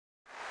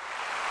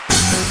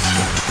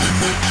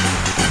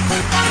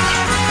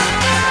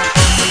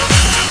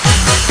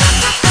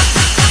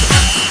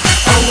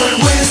When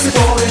we're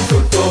supporting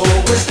football,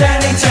 we're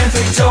standing 10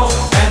 feet tall,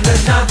 and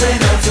there's nothing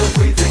else that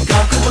we think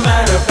of, 'cause no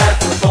matter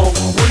about football,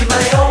 we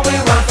may all be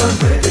rough and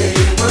pretty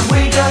when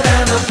we go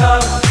down the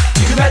pub.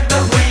 You can bet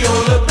that we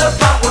all look the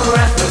part when we're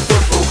at the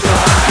football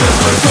club. 'Cause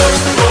we're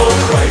football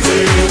crazy,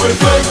 we're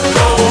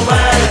football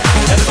mad,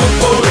 and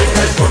football it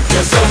has broke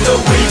us on the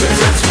weekends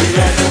since we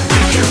had.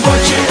 We can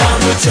watch it on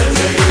the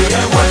telly,